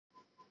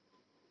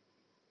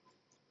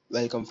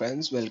Welcome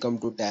friends, welcome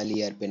to Tally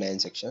ERP9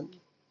 section,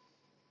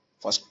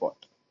 first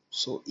part.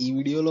 So ఈ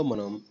వీడియోలో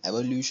మనం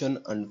evolution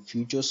and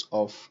features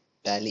of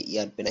Tally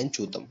ERP9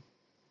 చూద్దాం.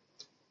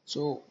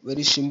 So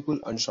very simple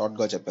and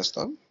షార్ట్గా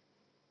చెప్పేస్తాం,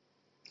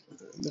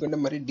 ఎందుకంటే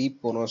మరి డీప్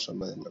పోనవసరం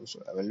లేదు. సో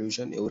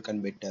ఎవల్యూషన్ ఎవరు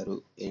కనిపెట్టారు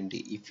ఏంటి,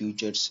 ఈ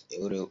ఫ్యూచర్స్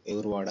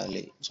ఎవరు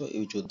వాడాలి, సో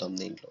ఇవి చూద్దాం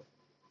దీంట్లో.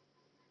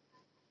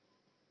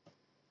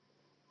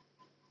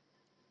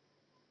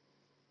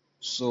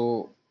 సో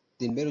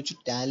దీని పేరు వచ్చి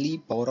Tally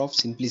power of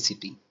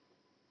simplicity,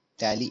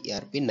 Tally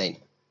ERP9.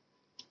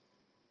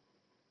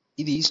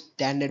 ఇది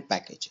స్టాండర్డ్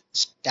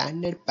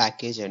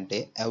ప్యాకేజ్ అంటే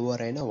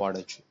ఎవరైనా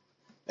వాడచ్చు,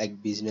 లైక్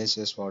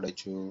బిజినెసెస్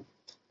వాడచ్చు,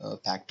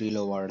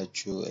 ఫ్యాక్టరీలో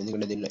వాడచ్చు,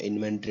 ఎందుకంటే దీనిలో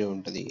ఇన్వెంటరీ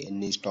ఉంటుంది,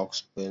 ఎన్ని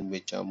స్టాక్స్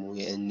పెట్టాము,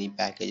 ఎన్ని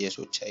ప్యాకేజెస్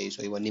వచ్చాయి, సో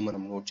ఇవన్నీ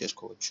మనం నోట్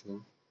చేసుకోవచ్చు.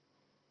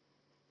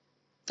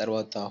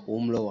 తర్వాత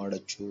హోమ్లో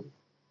వాడచ్చు,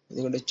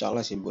 ఎందుకంటే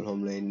చాలా సింపుల్,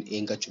 హోమ్లో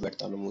ఏం ఖర్చు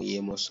పెడతాము,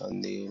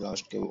 ఏమొస్తుంది,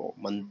 లాస్ట్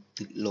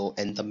మంత్లో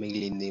ఎంత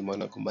మిగిలింది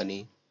మనకు మనీ,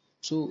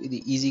 సో ఇది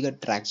ఈజీగా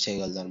ట్రాక్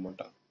చేయగలదు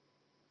అనమాట.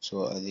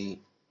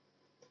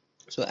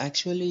 సో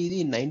యాక్చువల్లీ ఇది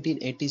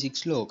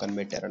 1986లో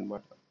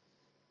కనిపెట్టారనమాట.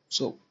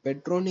 సో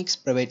పెట్రోనిక్స్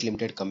ప్రైవేట్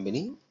లిమిటెడ్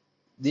కంపెనీ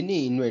దీన్ని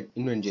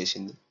ఇన్వెంట్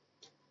చేసింది.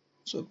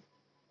 సో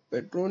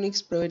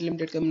పెట్రోనిక్స్ ప్రైవేట్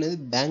లిమిటెడ్ కంపెనీ అనేది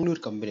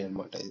బెంగళూరు కంపెనీ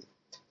అనమాట ఇది.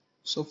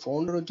 సో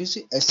ఫౌండర్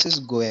వచ్చేసి ఎస్ఎస్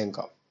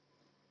గోయంకా.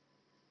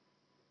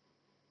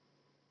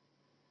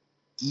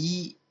 ఈ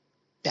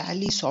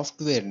టాలీ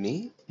సాఫ్ట్వేర్ని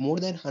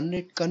మోర్ దాన్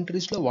 100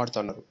 కంట్రీస్లో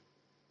వాడుతున్నారు.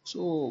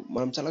 సో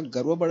మనం చాలా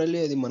గర్వపడాలి,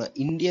 అది మన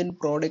ఇండియన్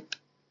ప్రోడక్ట్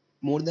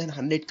మోర్ దాన్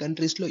 100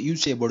 కంట్రీస్లో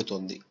యూజ్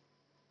చేయబడుతుంది.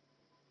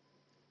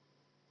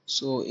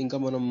 సో ఇంకా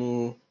మనము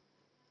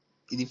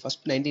ఇది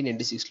ఫస్ట్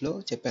 1986లో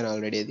చెప్పాను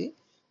ఆల్రెడీ అది.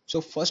 సో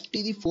ఫస్ట్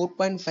ఇది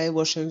 4.5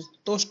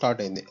 వర్షన్తో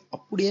స్టార్ట్ అయింది.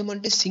 అప్పుడు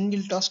ఏమంటే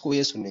సింగిల్ టాస్క్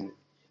ఓఎస్ ఉండింది.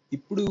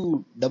 ఇప్పుడు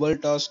డబల్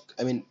టాస్క్,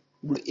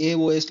 ఇప్పుడు ఏ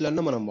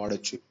ఓఎస్లన్నా మనం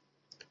వాడచ్చు,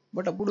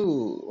 బట్ అప్పుడు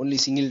ఓన్లీ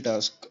సింగిల్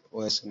టాస్క్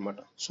ఓఎస్ అనమాట.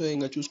 సో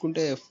ఇంకా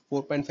చూసుకుంటే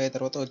 4.5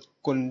 తర్వాత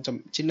కొంచెం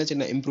చిన్న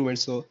చిన్న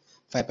ఇంప్రూవ్మెంట్స్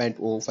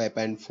 5.0,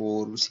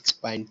 5.4,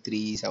 6.3,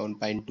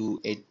 7.2,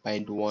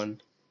 8.1,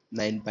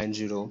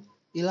 9.0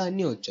 ఇలా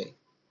అన్నీ వచ్చాయి.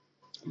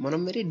 మనం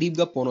వెరీ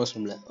డీప్గా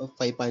పోనవసరం లేదు.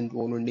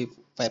 5.0 నుండి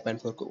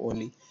 5.4కు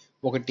ఓన్లీ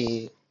ఒకటి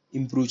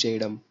ఇంప్రూవ్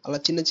చేయడం, అలా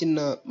చిన్న చిన్న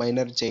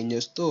మైనర్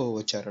చేంజెస్తో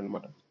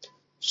వచ్చారనమాట.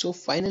 సో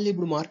ఫైనల్లీ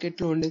ఇప్పుడు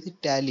మార్కెట్లో ఉండేది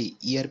టాలీ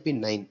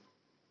ERP9.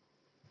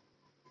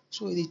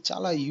 సో ఇది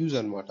చాలా యూజ్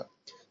అనమాట.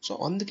 సో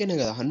అందుకనే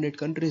కదా 100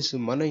 కంట్రీస్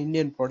మన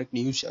ఇండియన్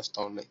ప్రోడక్ట్ని యూజ్ చేస్తూ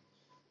ఉన్నాయి.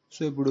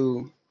 సో ఇప్పుడు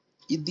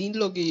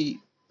దీంట్లోకి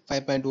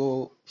 5.0,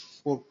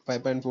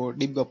 5.4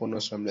 డీప్గా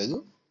పోనవసరం లేదు,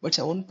 బట్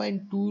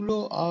 7.2లో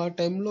ఆ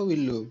టైంలో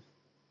వీళ్ళు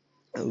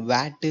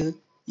వ్యాట్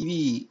ఇవి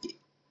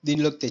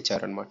దీనిలోకి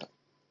తెచ్చారనమాట.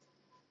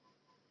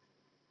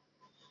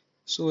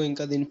 సో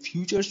ఇంకా దీని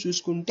ఫ్యూచర్స్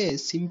చూసుకుంటే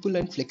సింపుల్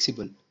అండ్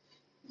ఫ్లెక్సిబుల్.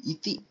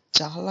 ఇది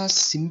చాలా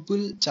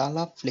సింపుల్,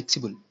 చాలా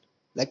ఫ్లెక్సిబుల్,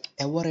 లైక్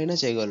ఎవరైనా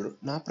చేయగలరు.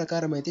 నా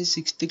ప్రకారం అయితే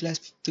 6th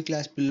క్లాస్ 5th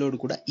క్లాస్ పిల్లోడు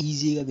కూడా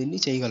ఈజీగా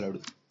దీన్ని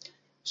చేయగలడు.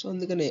 సో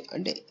అందుకనే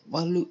అంటే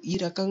వాళ్ళు ఈ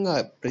రకంగా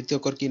ప్రతి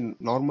ఒక్కరికి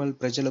నార్మల్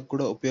ప్రజలకు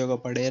కూడా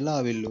ఉపయోగపడేలా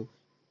వీళ్ళు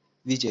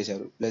ఇది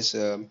చేశారు. ప్లస్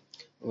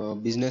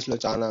బిజినెస్లో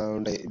చాలా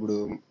ఉంటాయి, ఇప్పుడు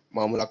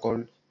మామూలు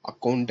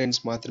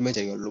అకౌంటెంట్స్ మాత్రమే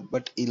చేయగలరు,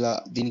 బట్ ఇలా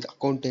దీనికి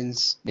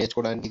అకౌంటెంట్స్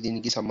నేర్చుకోవడానికి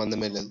దీనికి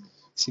సంబంధమే లేదు.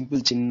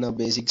 సింపుల్ చిన్న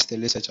బేసిక్స్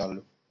తెలిస్తే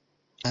చాలు.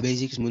 ఆ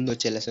బేసిక్స్ ముందు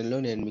వచ్చే లెసన్లో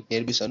నేను మీకు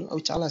నేర్పిస్తాను.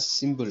 అవి చాలా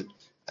సింపుల్.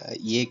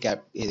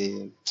 ఇది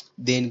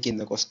దేని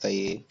కిందకు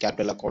వస్తాయి,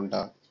 క్యాపిటల్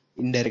అకౌంటా,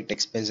 ఇండైరెక్ట్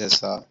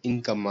ఎక్స్పెన్సెసా,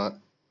 ఇన్కమ్మా,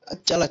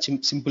 అది చాలా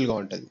సింపుల్గా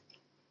ఉంటుంది.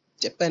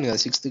 చెప్పాను కదా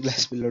 6th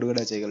క్లాస్ పిల్లడు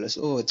కూడా చేయగలరు.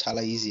 సో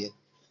చాలా ఈజీ.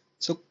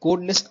 సో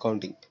కోడ్లెస్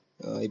అకౌంటింగ్,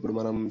 ఇప్పుడు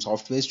మనం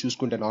సాఫ్ట్వేర్స్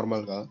చూసుకుంటే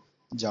నార్మల్గా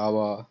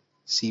జావా,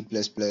 C++,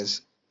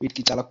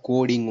 వీటికి చాలా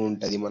కోడింగ్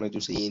ఉంటుంది, మనకు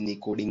చూస్తే ఏంది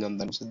కోడింగ్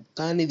అంత అనిపిస్తుంది.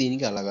 కానీ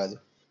దీనికి అలా కాదు,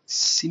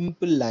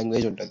 సింపుల్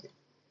లాంగ్వేజ్ ఉంటుంది.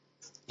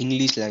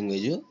 ఇంగ్లీష్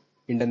లాంగ్వేజ్,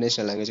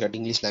 ఇంటర్నేషనల్ లాంగ్వేజ్ కాబట్టి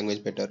ఇంగ్లీష్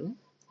లాంగ్వేజ్ పెట్టారు.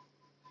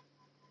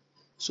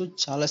 సో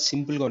చాలా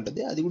సింపుల్గా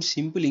ఉంటుంది, అది కూడా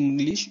సింపుల్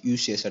ఇంగ్లీష్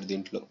యూజ్ చేశారు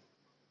దీంట్లో.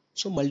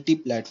 So multi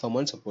platform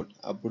and support.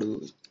 అప్పుడు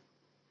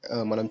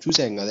మనం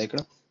చూసాం కదా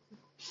ఇక్కడ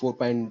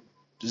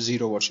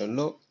 4.0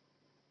 వర్షన్లో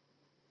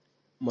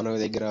మన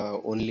దగ్గర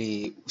ఓన్లీ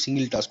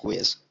సింగిల్ టాస్క్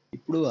ఓఎస్.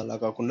 ఇప్పుడు అలా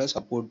కాకుండా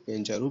సపోర్ట్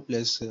పెంచారు,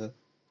 plus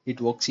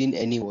it works in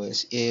any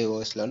OS, ఏ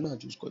ఓఎస్లో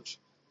చూసుకోవచ్చు.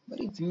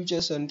 మరి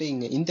ఫ్యూచర్స్ అంటే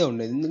ఇంకా ఇంతే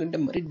ఉండేది, ఎందుకంటే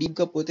మరి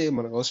డీప్గా పోతే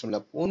మనకు అవసరం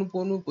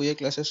లేదు. పోయే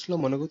క్లాసెస్లో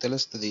మనకు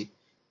తెలుస్తుంది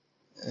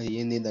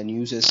ఏంది దాని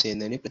యూజెస్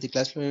ఏందని. ప్రతి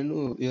క్లాస్లో నేను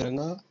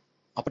వివరంగా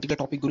ఆ పర్టికులర్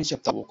టాపిక్ గురించి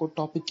చెప్తాను. ఒక్కొక్క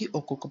టాపిక్కి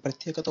ఒక్కొక్క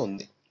ప్రత్యేకత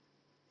ఉంది.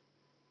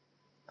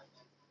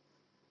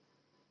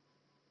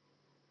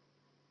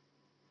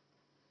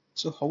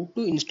 So how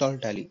to install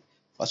Tally.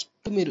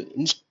 First మీరు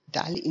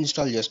టాలీ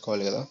ఇన్స్టాల్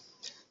చేసుకోవాలి కదా.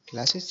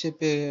 క్లాసెస్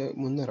చెప్పే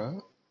ముందర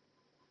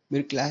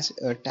మీరు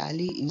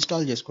టాలీ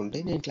ఇన్స్టాల్ చేసుకుంటే,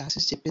 నేను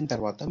క్లాసెస్ చెప్పిన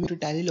తర్వాత మీరు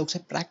టాలీలో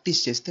ఒకసారి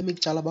ప్రాక్టీస్ చేస్తే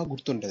మీకు చాలా బాగా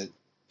గుర్తుంటుంది.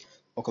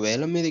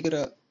 ఒకవేళ మీ దగ్గర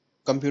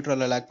కంప్యూటర్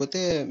అలా లేకపోతే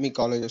మీ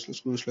కాలేజెస్లో,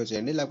 స్కూల్స్లో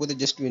చేయండి, లేకపోతే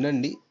జస్ట్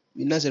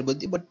విన్నా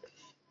సరిపోద్ది. బట్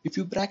ఇఫ్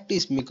యూ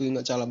ప్రాక్టీస్ మీకు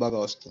ఇంకా చాలా బాగా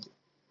వస్తుంది.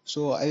 So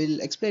I will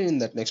explain in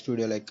that next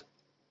video. Like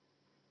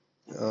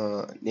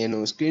నేను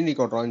స్క్రీన్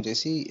రికార్డ్ ఆన్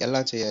చేసి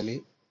ఎలా చేయాలి,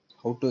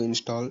 హౌ టు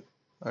ఇన్స్టాల్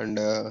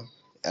అండ్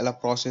ఎలా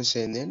ప్రాసెస్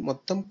అయింది అని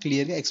మొత్తం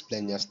క్లియర్గా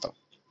ఎక్స్ప్లెయిన్ చేస్తాం.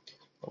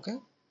 ఓకే,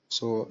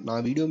 సో నా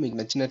వీడియో మీకు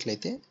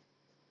నచ్చినట్లయితే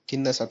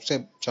కింద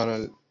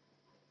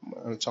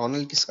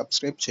ఛానల్కి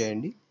సబ్స్క్రైబ్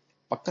చేయండి,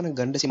 పక్కన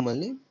గంట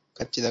సింబల్ని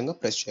ఖచ్చితంగా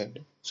ప్రెస్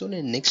చేయండి. సో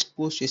నేను నెక్స్ట్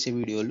పోస్ట్ చేసే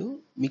వీడియోలు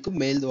మీకు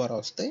మెయిల్ ద్వారా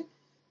వస్తాయి,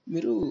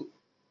 మీరు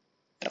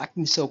ట్రాక్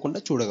మిస్ అవ్వకుండా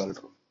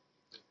చూడగలరు.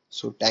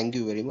 So thank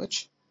you very much,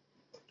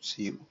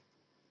 see you.